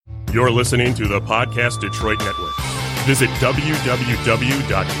You're listening to the Podcast Detroit Network. Visit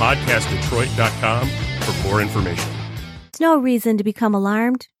www.podcastdetroit.com for more information. There's no reason to become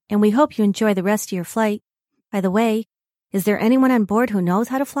alarmed, and we hope you enjoy the rest of your flight. By the way, is there anyone on board who knows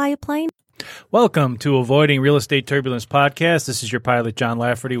how to fly a plane? Welcome to Avoiding Real Estate Turbulence podcast. This is your pilot, John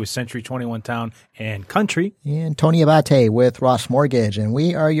Lafferty, with Century 21 Town and Country. And Tony Abate with Ross Mortgage, and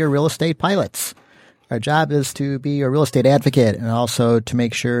we are your real estate pilots. Our job is to be your real estate advocate and also to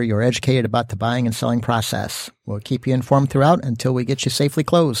make sure you're educated about the buying and selling process. We'll keep you informed throughout until we get you safely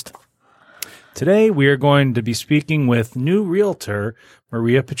closed. Today, we are going to be speaking with new realtor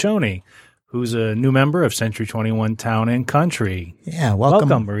Maria Piccioni, who's a new member of Century 21 Town and Country. Yeah, welcome.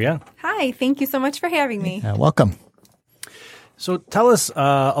 Welcome, Maria. Hi, thank you so much for having me. Welcome. So tell us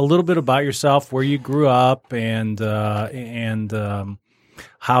a little bit about yourself, where you grew up, and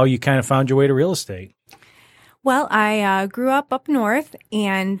how you kind of found your way to real estate. Well, I grew up north,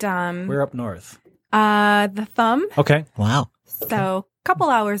 and Where up north? the Thumb, Okay. Wow. so a couple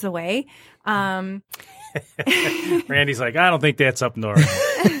hours away. Randy's like, I don't think that's up north.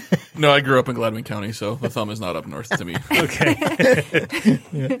 No, I grew up in Gladwin County, so the Thumb is not up north to me. Okay.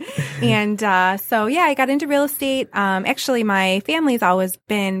 And so, yeah, I got into real estate. Actually, my family's always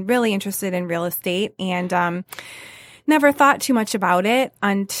been really interested in real estate, and never thought too much about it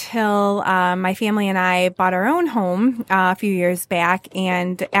until my family and I bought our own home a few years back.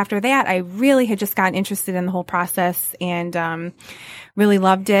 And after that, I really had just gotten interested in the whole process and really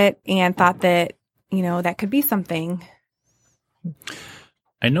loved it and thought that, you know, that could be something.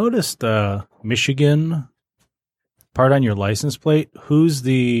 I noticed Michigan part on your license plate. Who's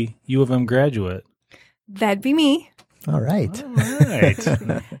the U of M graduate? That'd be me. All right. All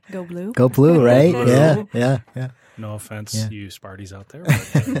right. Go blue. Go blue, right? Go Yeah, blue. yeah. No offense, Yeah. you Sparties out there,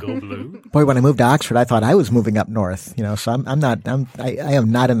 but go blue. Boy, when I moved to Oxford, I thought I was moving up north. You know, so I am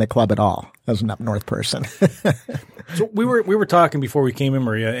not in the club at all as an up north person. So we were talking before we came in,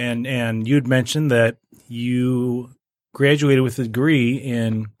 Maria, and you'd mentioned that you graduated with a degree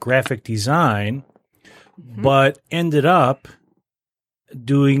in graphic design, but ended up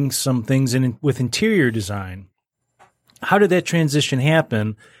doing some things with interior design. How did that transition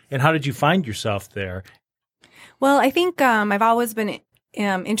happen, and how did you find yourself there? Well, I think I've always been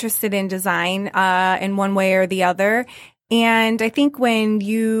interested in design in one way or the other. And I think when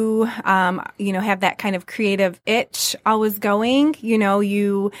you have that kind of creative itch always going,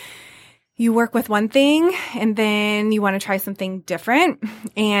 you work with one thing and then you want to try something different.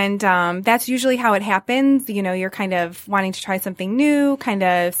 And that's usually how it happens. You're kind of wanting to try something new, kind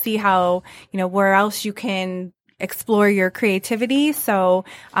of see how, where else you can explore your creativity. So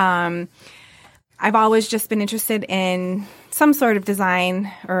I've always just been interested in some sort of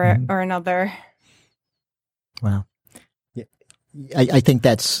design or another. Wow. Yeah. I think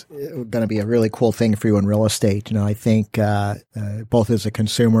that's going to be a really cool thing for you in real estate. I think both as a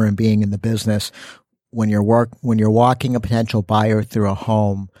consumer and being in the business, when you're walking a potential buyer through a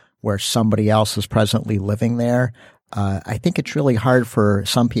home where somebody else is presently living there, I think it's really hard for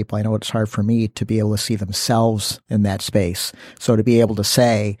some people. I know it's hard for me to be able to see themselves in that space. So to be able to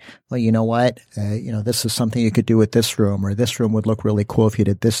say, well, you know what, this is something you could do with this room, or this room would look really cool if you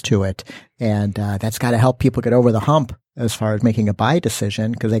did this to it. And that's got to help people get over the hump as far as making a buy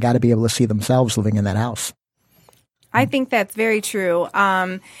decision, because they got to be able to see themselves living in that house. I think that's very true.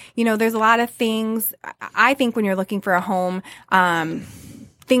 There's a lot of things. I think when you're looking for a home,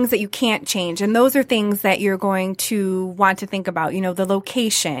 things that you can't change. And those are things that you're going to want to think about, the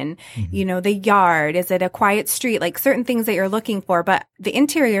location, the yard, is it a quiet street, like certain things that you're looking for. But the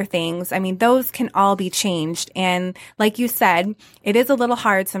interior things, those can all be changed. And like you said, it is a little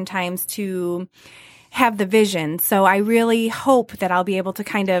hard sometimes to have the vision. So I really hope that I'll be able to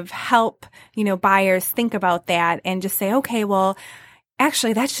kind of help, buyers think about that and just say, okay, well,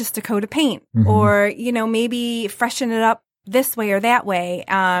 actually that's just a coat of paint, or, maybe freshen it up this way or that way.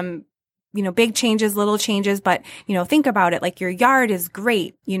 Big changes, little changes, but, think about it. Like your yard is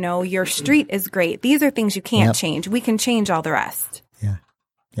great. Your street is great. These are things you can't change. We can change all the rest. Yeah.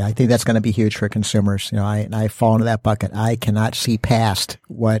 Yeah. I think that's going to be huge for consumers. I fall into that bucket. I cannot see past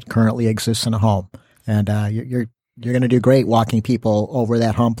what currently exists in a home. And, you're going to do great walking people over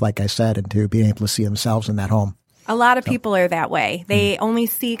that hump, like I said, into being able to see themselves in that home. A lot of people are that way. They only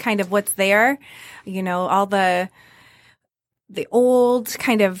see kind of what's there, all the old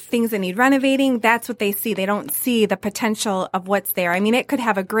kind of things that need renovating. That's what they see. They don't see the potential of what's there. It could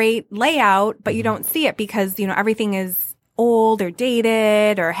have a great layout, but you don't see it because, everything is old or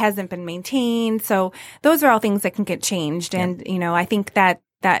dated or hasn't been maintained. So those are all things that can get changed. And, I think that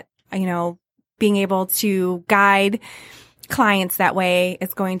being able to guide clients that way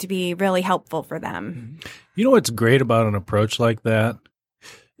is going to be really helpful for them. You know what's great about an approach like that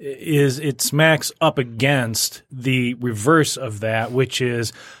is it smacks up against the reverse of that, which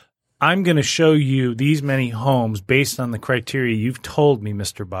is I'm going to show you these many homes based on the criteria you've told me,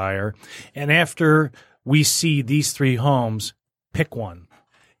 Mr. Buyer. And after we see these 3 homes, pick one.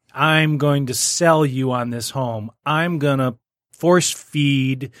 I'm going to sell you on this home. I'm going to force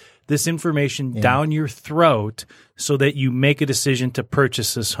feed this information down your throat so that you make a decision to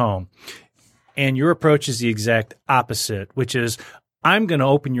purchase this home. And your approach is the exact opposite, which is I'm going to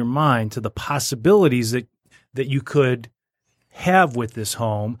open your mind to the possibilities that you could have with this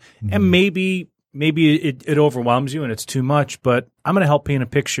home. And maybe it overwhelms you and it's too much, but I'm going to help paint a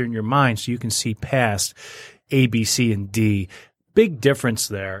picture in your mind so you can see past A, B, C, and D. Big difference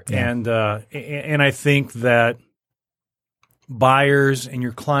there. Yeah. And I think that buyers and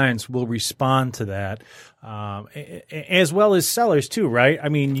your clients will respond to that, as well as sellers too, right? I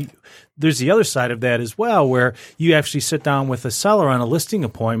mean, there's the other side of that as well, where you actually sit down with a seller on a listing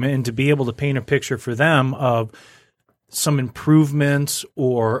appointment and to be able to paint a picture for them of some improvements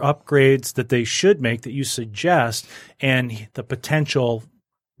or upgrades that they should make that you suggest and the potential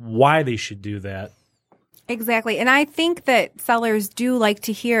why they should do that. Exactly. And I think that sellers do like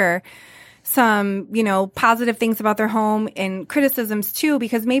to hear some, positive things about their home and criticisms too,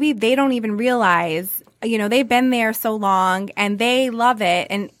 because maybe they don't even realize, they've been there so long and they love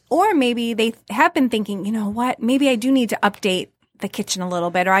it. Or maybe they have been thinking, you know what, maybe I do need to update the kitchen a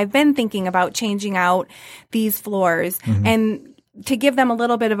little bit, or I've been thinking about changing out these floors, and to give them a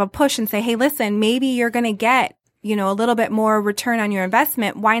little bit of a push and say, hey, listen, maybe you're going to get a little bit more return on your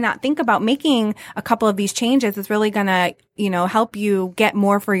investment. Why not think about making a couple of these changes? It's really going to, help you get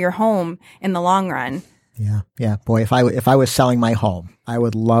more for your home in the long run. Yeah. Yeah. Boy, if I was selling my home, I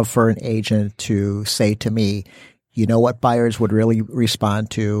would love for an agent to say to me, you know what buyers would really respond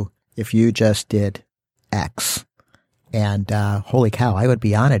to if you just did X. And, holy cow, I would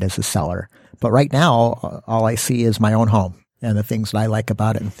be on it as a seller. But right now, all I see is my own home and the things that I like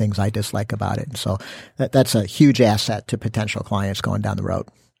about it and things I dislike about it. And so that's a huge asset to potential clients going down the road.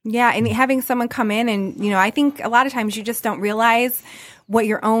 Yeah. And having someone come in and, I think a lot of times you just don't realize what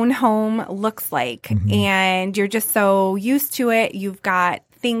your own home looks like. And you're just so used to it. You've got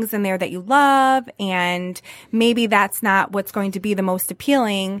things in there that you love, and maybe that's not what's going to be the most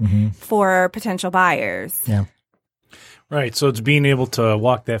appealing for potential buyers. Yeah. Right. So it's being able to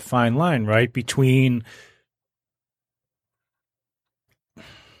walk that fine line, right, between,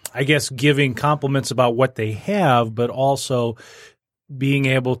 I guess, giving compliments about what they have, but also being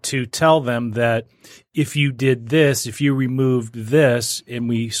able to tell them that if you did this, if you removed this, and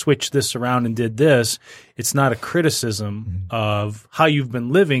we switched this around and did this, it's not a criticism of how you've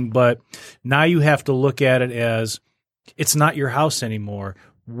been living, but now you have to look at it as it's not your house anymore.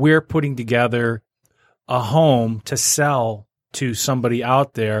 We're putting together a home to sell to somebody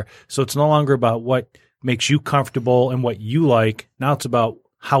out there. So it's no longer about what makes you comfortable and what you like. Now it's about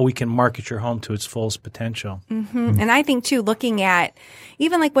how we can market your home to its fullest potential. And I think too, looking at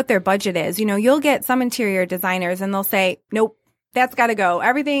even like what their budget is, you'll get some interior designers and they'll say, nope, that's got to go.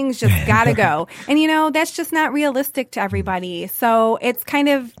 Everything's just got to go. And, that's just not realistic to everybody. So it's kind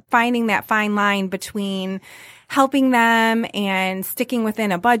of finding that fine line between helping them and sticking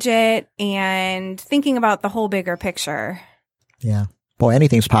within a budget and thinking about the whole bigger picture. Yeah. Boy,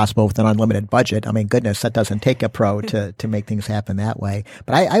 anything's possible with an unlimited budget. I mean, goodness, that doesn't take a pro to make things happen that way.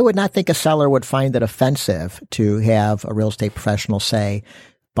 But I would not think a seller would find it offensive to have a real estate professional say,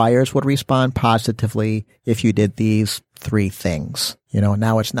 buyers would respond positively if you did these 3 things.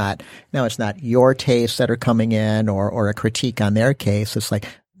 Now it's not your tastes that are coming in or a critique on their case. It's like,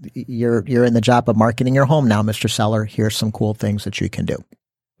 you're in the job of marketing your home now, Mr. Seller. Here's some cool things that you can do.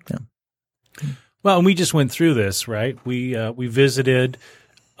 Yeah. Well, and we just went through this, right? We visited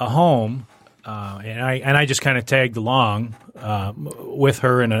a home, and I just kind of tagged along with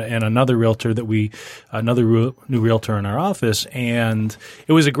her and another realtor new realtor in our office, and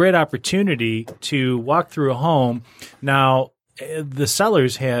it was a great opportunity to walk through a home. Now, the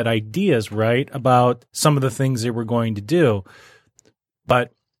sellers had ideas, right, about some of the things they were going to do,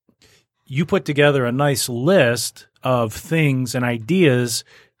 but you put together a nice list of things and ideas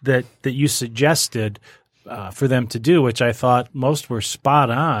that you suggested for them to do, which I thought most were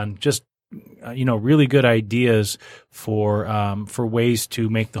spot on. Just really good ideas for ways to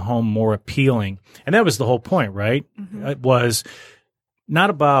make the home more appealing, and that was the whole point, right? It was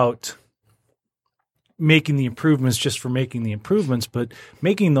not about making the improvements just for making the improvements, but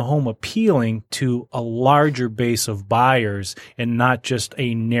making the home appealing to a larger base of buyers and not just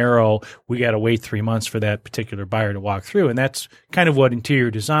a narrow, we got to wait 3 months for that particular buyer to walk through. And that's kind of what interior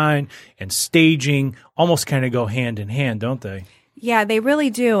design and staging almost kind of go hand in hand, don't they? Yeah, they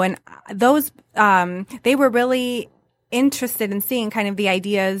really do. And those, they were really interested in seeing kind of the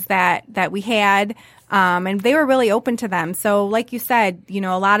ideas that we had, and they were really open to them. So like you said, a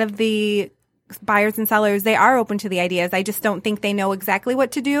lot of the buyers and sellers, they are open to the ideas. I just don't think they know exactly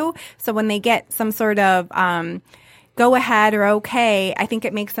what to do. So when they get some sort of go ahead or okay, I think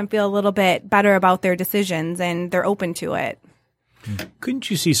it makes them feel a little bit better about their decisions and they're open to it.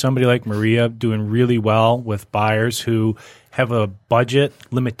 Couldn't you see somebody like Maria doing really well with buyers who have a budget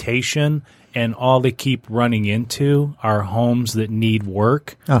limitation and all they keep running into are homes that need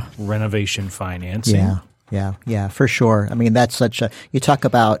work, renovation financing? Yeah, for sure. I mean, that's you talk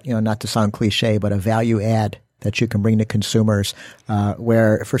about, not to sound cliche, but a value add that you can bring to consumers,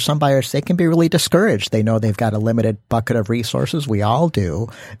 where for some buyers, they can be really discouraged. They know they've got a limited bucket of resources. We all do.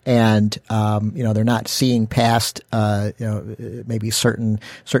 And, they're not seeing past, maybe certain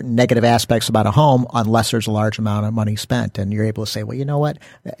negative aspects about a home unless there's a large amount of money spent. And you're able to say, well, you know what?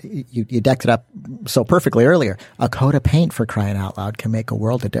 You decked it up so perfectly earlier. A coat of paint, for crying out loud, can make a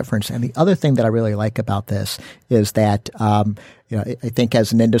world of difference. And the other thing that I really like about this is that, I think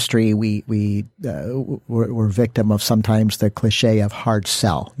as an industry, we're victim of sometimes the cliche of hard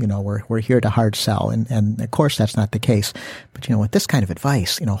sell. We're here to hard sell, and of course that's not the case. But with this kind of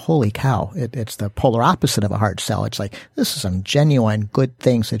advice, holy cow, it's the polar opposite of a hard sell. It's like this is some genuine good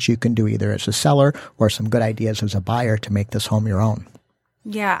things that you can do either as a seller or some good ideas as a buyer to make this home your own.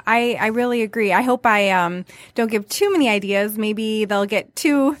 Yeah, I really agree. I hope I don't give too many ideas. Maybe they'll get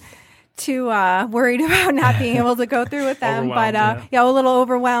too worried about not being able to go through with them, but a little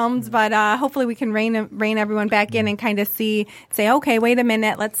overwhelmed. But hopefully we can rein everyone back in and kind of say, okay, wait a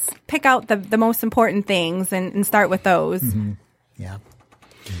minute, let's pick out the most important things and start with those. Mm-hmm. Yeah.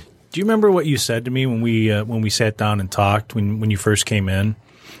 Do you remember what you said to me when we sat down and talked when you first came in?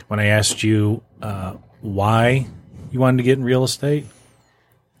 When I asked you why you wanted to get in real estate?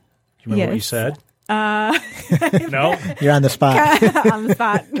 Do you remember what you said? No? You're on the spot. On the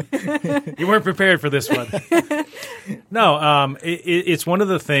spot. You weren't prepared for this one. No, it's one of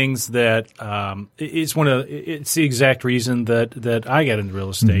the things that it's the exact reason that I got into real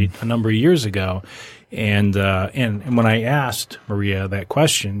estate a number of years ago. And when I asked Maria that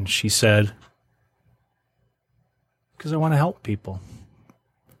question, she said, because I want to help people.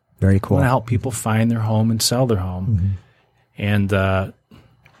 Very cool. I want to help people find their home and sell their home. Mm-hmm. And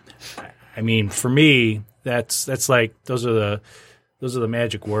I mean, for me, that's like those are the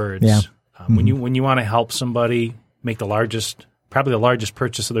magic words. Yeah. When you want to help somebody make probably the largest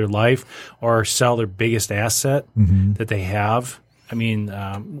purchase of their life, or sell their biggest asset that they have. I mean,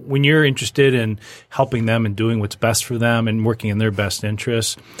 when you're interested in helping them and doing what's best for them and working in their best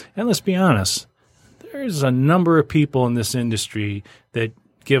interests, and let's be honest, there's a number of people in this industry that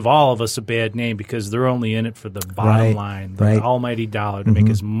give all of us a bad name because they're only in it for the bottom line, the almighty dollar, to make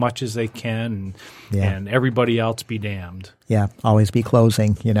as much as they can and everybody else be damned. Yeah, always be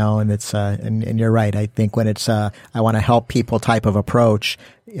closing, and it's and you're right. I think when it's I want to help people type of approach,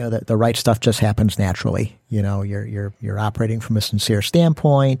 the right stuff just happens naturally. You're operating from a sincere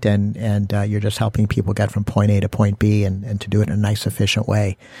standpoint, and you're just helping people get from point A to point B, and to do it in a nice, efficient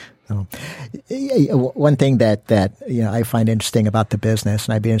way. So, one thing that I find interesting about the business,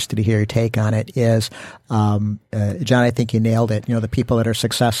 and I'd be interested to hear your take on it, is, John, I think you nailed it. The people that are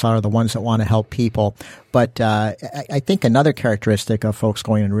successful are the ones that want to help people. But I think another characteristic of folks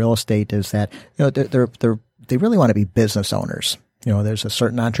going in real estate is that they really want to be business owners. There's a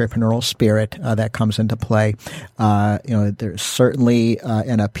certain entrepreneurial spirit that comes into play. There's certainly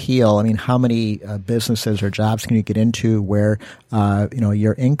an appeal. I mean, how many businesses or jobs can you get into where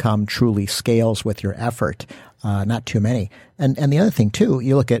your income truly scales with your effort? Not too many. And the other thing too,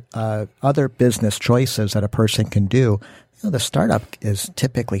 you look at other business choices that a person can do. The startup is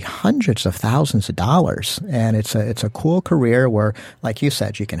typically hundreds of thousands of dollars, and it's a cool career where, like you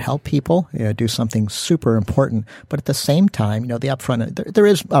said, you can help people, do something super important. But at the same time, the upfront, there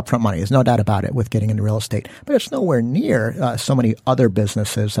is upfront money. There's no doubt about it with getting into real estate, but it's nowhere near so many other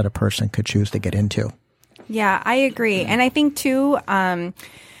businesses that a person could choose to get into. Yeah, I agree, and I think too.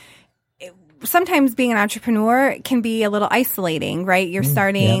 Sometimes being an entrepreneur can be a little isolating, right? You're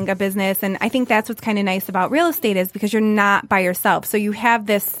starting a business, and I think that's what's kind of nice about real estate is because you're not by yourself. So you have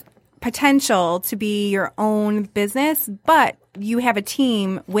this potential to be your own business, but you have a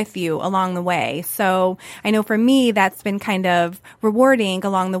team with you along the way. So I know for me, that's been kind of rewarding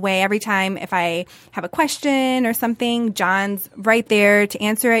along the way. Every time if I have a question or something, John's right there to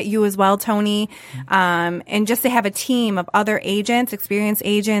answer it. You as well, Tony. And just to have a team of other agents, experienced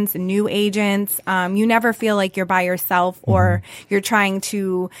agents, new agents, you never feel like you're by yourself or you're trying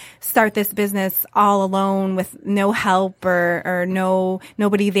to start this business all alone with no help or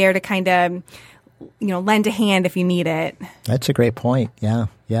nobody there to kind of, lend a hand if you need it. That's a great point. Yeah.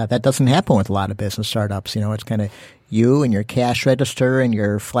 Yeah. That doesn't happen with a lot of business startups. It's kind of you and your cash register and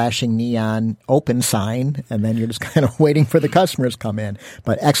your flashing neon open sign, and then you're just kind of waiting for the customers to come in.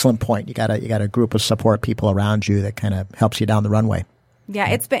 But excellent point. You got a group of support people around you that kind of helps you down the runway. Yeah.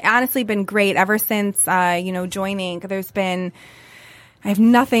 It's honestly been great ever since, joining. I have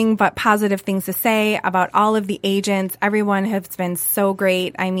nothing but positive things to say about all of the agents. Everyone has been so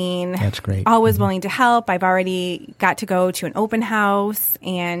great. I mean, that's great. Always willing to help. I've already got to go to an open house,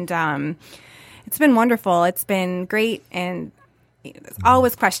 and it's been wonderful. It's been great, and there's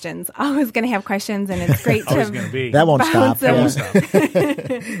always questions. Always going to have questions, and it's great to be. That won't stop. That won't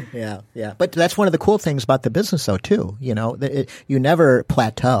stop. Yeah. But that's one of the cool things about the business, though, too. You never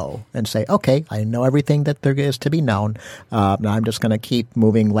plateau and say, okay, I know everything that there is to be known. Now I'm just going to keep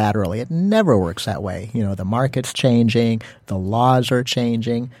moving laterally. It never works that way. The market's changing, the laws are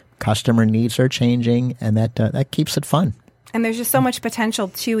changing, customer needs are changing, and that keeps it fun. And there's just so much potential,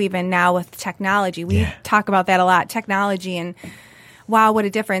 too, even now with technology. We talk about that a lot, technology, and wow, what a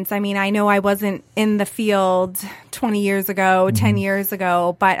difference. I mean, I know I wasn't in the field 20 years ago, 10 years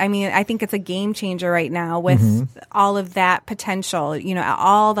ago, but I mean, I think it's a game changer right now with all of that potential,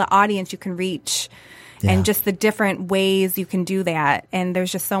 all the audience you can reach and just the different ways you can do that. And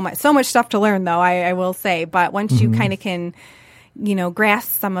there's just so much stuff to learn, though, I will say. But once you kind of can,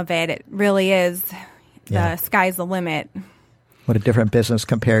 grasp some of it, it really is the sky's the limit. What a different business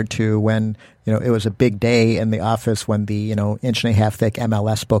compared to when, it was a big day in the office when the, inch and a half thick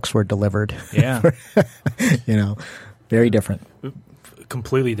MLS books were delivered. Yeah. Very different.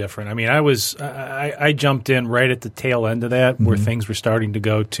 Completely different. I mean, I jumped in right at the tail end of that where things were starting to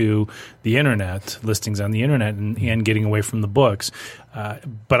go to the internet, listings on the internet and getting away from the books.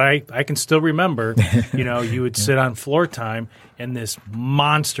 But I can still remember, you would sit on floor time and this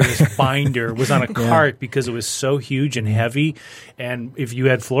monstrous binder was on a cart because it was so huge and heavy. And if you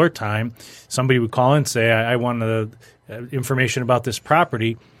had floor time, somebody would call in and say, I want information about this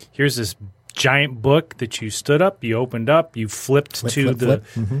property. Here's this giant book that you stood up, you opened up, you flipped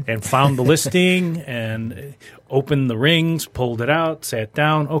and found the listing and opened the rings, pulled it out, sat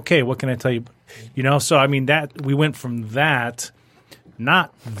down. Okay, what can I tell you? So I mean that we went from that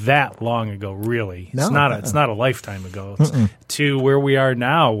not that long ago, really. No, it's not a lifetime ago. To where we are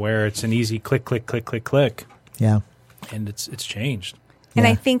now, where it's an easy click, click, click, click, click. Yeah, and it's changed. And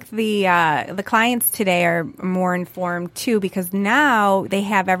I think the clients today are more informed too because now they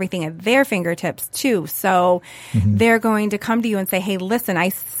have everything at their fingertips too. So they're going to come to you and say, "Hey, listen, I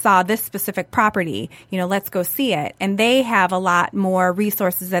saw this specific property. Let's go see it." And they have a lot more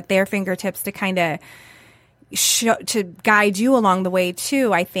resources at their fingertips to kind of to guide you along the way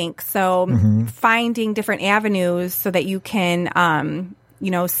too. I think so. Finding different avenues so that you can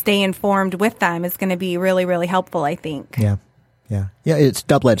stay informed with them is going to be really, really helpful. I think. Yeah, it's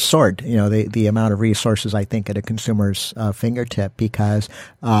double-edged sword, the amount of resources I think at a consumer's fingertip because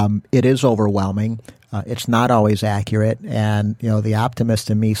it is overwhelming. It's not always accurate. And, the optimist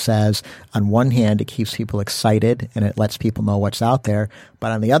in me says, on one hand, it keeps people excited and it lets people know what's out there.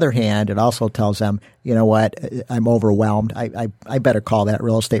 But on the other hand, it also tells them, you know what, I'm overwhelmed. I better call that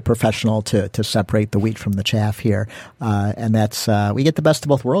real estate professional to separate the wheat from the chaff here. And that's, we get the best of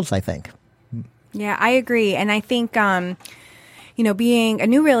both worlds, I think. Yeah, I agree. And I think, being a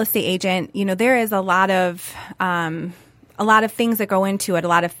new real estate agent, there is a lot of things that go into it, a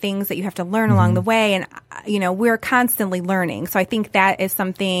lot of things that you have to learn along the way. And, we're constantly learning. So I think that is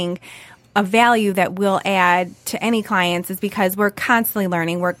something of value that we'll add to any clients is because we're constantly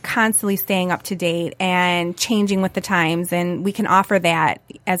learning. We're constantly staying up to date and changing with the times. And we can offer that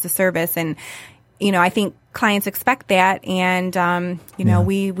as a service. And, I think clients expect that. And,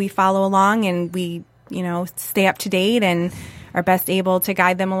 we follow along and we, stay up to date and are best able to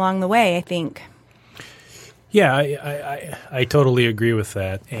guide them along the way, I think. Yeah, I totally agree with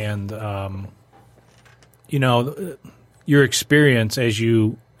that. And, your experience as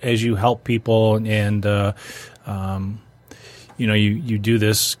you help people and, you do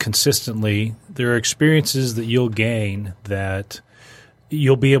this consistently, there are experiences that you'll gain that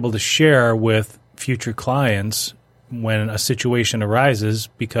you'll be able to share with future clients when a situation arises,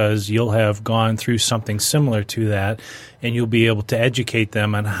 because you'll have gone through something similar to that, and you'll be able to educate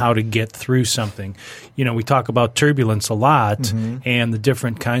them on how to get through something. We talk about turbulence a lot, and the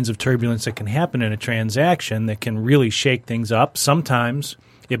different kinds of turbulence that can happen in a transaction that can really shake things up. Sometimes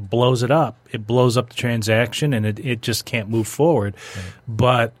it blows it up. It blows up the transaction, and it just can't move forward.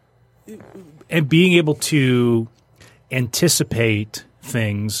 But and being able to anticipate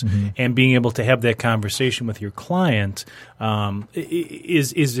things and being able to have that conversation with your client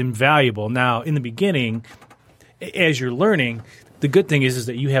is invaluable. Now, in the beginning, as you're learning, the good thing is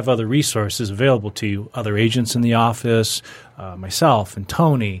that you have other resources available to you, other agents in the office, myself and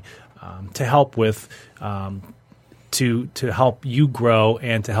Tony, to help with to help you grow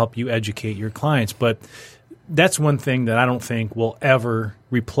and to help you educate your clients. But that's one thing that I don't think will ever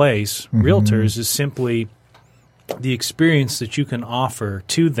replace realtors, is simply the experience that you can offer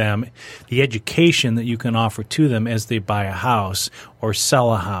to them, the education that you can offer to them as they buy a house or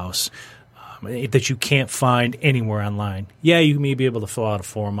sell a house, that you can't find anywhere online. Yeah, you may be able to fill out a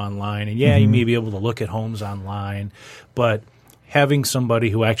form online, and you may be able to look at homes online, but having somebody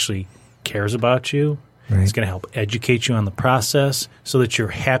who actually cares about you is going to help educate you on the process so that you're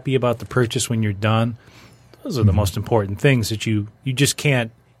happy about the purchase when you're done. Those are the most important things that you just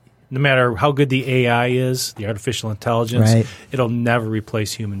can't, no matter how good the AI is, the artificial intelligence, it'll never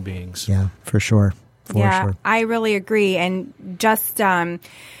replace human beings. Yeah, for sure. I really agree. And just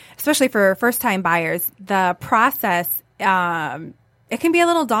especially for first-time buyers, the process, it can be a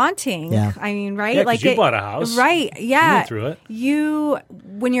little daunting. Yeah. I mean, right? Yeah, like you bought a house. Right, yeah. You went through it.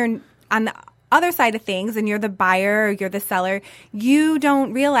 When you're on the other side of things and you're the buyer or you're the seller, you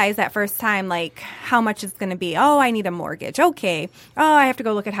don't realize that first time, like, how much it's going to be. Oh, I need a mortgage. Okay. Oh, I have to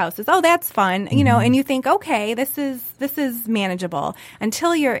go look at houses. Oh, that's fun. And you think, okay, this is manageable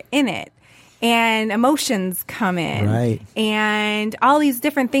until you're in it. And emotions come in. Right. And all these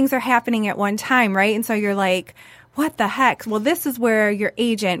different things are happening at one time, right? And so you're like, what the heck? Well, this is where your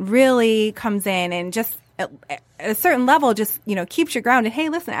agent really comes in and just at a certain level just, keeps you grounded. Hey,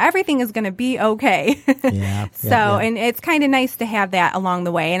 listen, everything is going to be okay. And it's kind of nice to have that along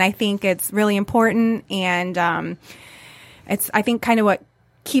the way. And I think it's really important. And it's, I think, kind of what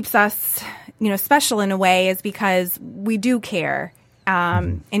keeps us, special in a way is because we do care.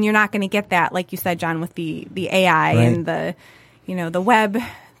 And you're not going to get that, like you said, John, with the AI and the web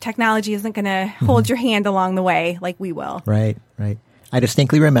technology isn't going to hold your hand along the way like we will. Right. I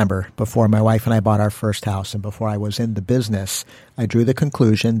distinctly remember before my wife and I bought our first house and before I was in the business, I drew the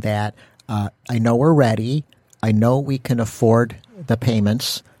conclusion that I know we're ready. I know we can afford the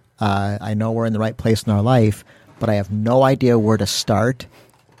payments. I know we're in the right place in our life, but I have no idea where to start.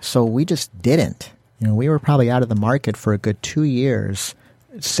 So we just didn't. We were probably out of the market for a good 2 years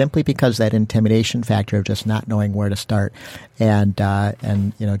simply because that intimidation factor of just not knowing where to start. And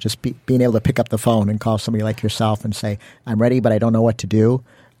just being able to pick up the phone and call somebody like yourself and say, I'm ready, but I don't know what to do.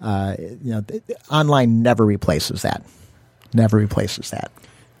 Online never replaces that. Never replaces that.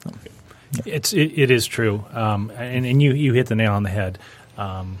 It is true. And you hit the nail on the head.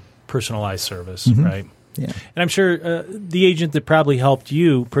 Personalized service, right? Yeah. And I'm sure the agent that probably helped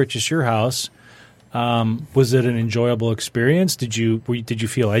you purchase your house, was it an enjoyable experience? Did you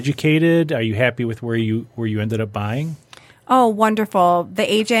feel educated? Are you happy with where you ended up buying? Oh, wonderful. The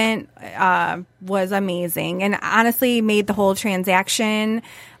agent was amazing and honestly made the whole transaction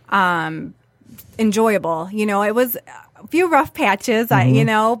enjoyable. It was a few rough patches, but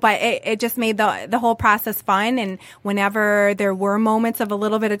it just made the whole process fun. And whenever there were moments of a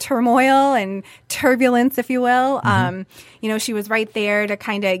little bit of turmoil and turbulence, if you will, she was right there to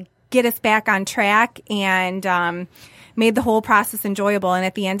kind of get us back on track and made the whole process enjoyable. And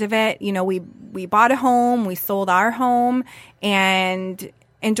at the end of it, we bought a home, we sold our home, and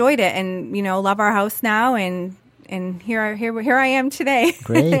enjoyed it, and love our house now. And here I am today,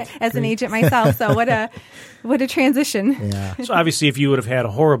 as an agent myself. So what a transition. Yeah. So obviously, if you would have had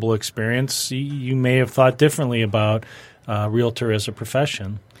a horrible experience, you may have thought differently about realtor as a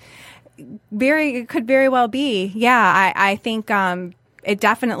profession. It could very well be. Yeah, I think. It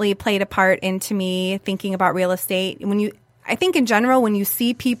definitely played a part into me thinking about real estate. I think in general, when you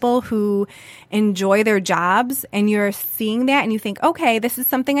see people who enjoy their jobs and you're seeing that and you think, okay, this is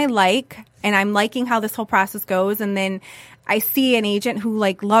something I like and I'm liking how this whole process goes. And then I see an agent who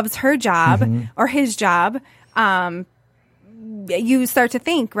loves her job or his job. You start to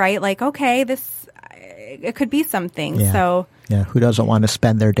think, right? Okay, it could be something. Yeah. So. Yeah, who doesn't want to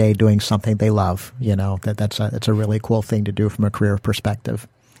spend their day doing something they love? That's a really cool thing to do from a career perspective.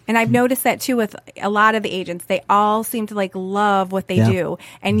 And I've noticed that too with a lot of the agents. They all seem to love what they do.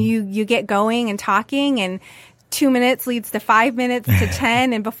 And you get going and talking and 2 minutes leads to 5 minutes to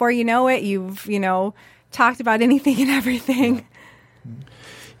 10. And before you know it, you've, talked about anything and everything.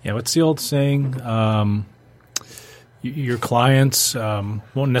 Yeah. What's the old saying? Your clients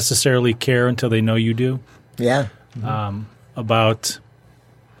won't necessarily care until they know you do. Yeah. About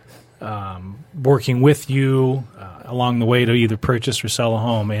working with you along the way to either purchase or sell a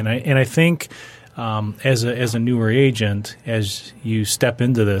home. And I think as a newer agent, as you step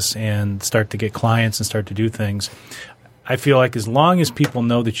into this and start to get clients and start to do things, I feel like as long as people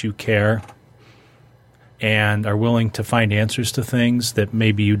know that you care and are willing to find answers to things that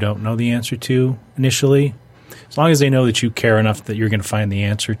maybe you don't know the answer to initially, as long as they know that you care enough that you're going to find the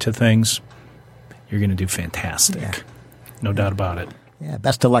answer to things, you're going to do fantastic. Yeah. No doubt about it. Yeah.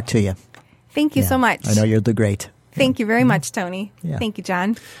 Best of luck to you. Thank you so much. I know you'll do great. Thank you very much, Tony. Yeah. Thank you,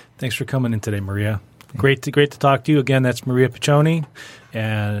 John. Thanks for coming in today, Maria. Great to talk to you. Again, that's Maria Piccioni,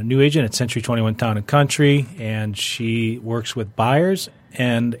 a new agent at Century 21 Town and Country, and she works with buyers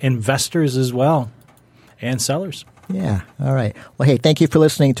and investors as well, and sellers. Yeah. All right. Well, hey, thank you for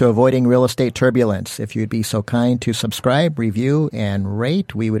listening to Avoiding Real Estate Turbulence. If you'd be so kind to subscribe, review, and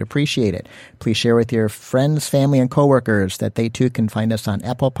rate, we would appreciate it. Please share with your friends, family, and coworkers that they too can find us on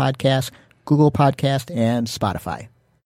Apple Podcasts, Google Podcasts, and Spotify.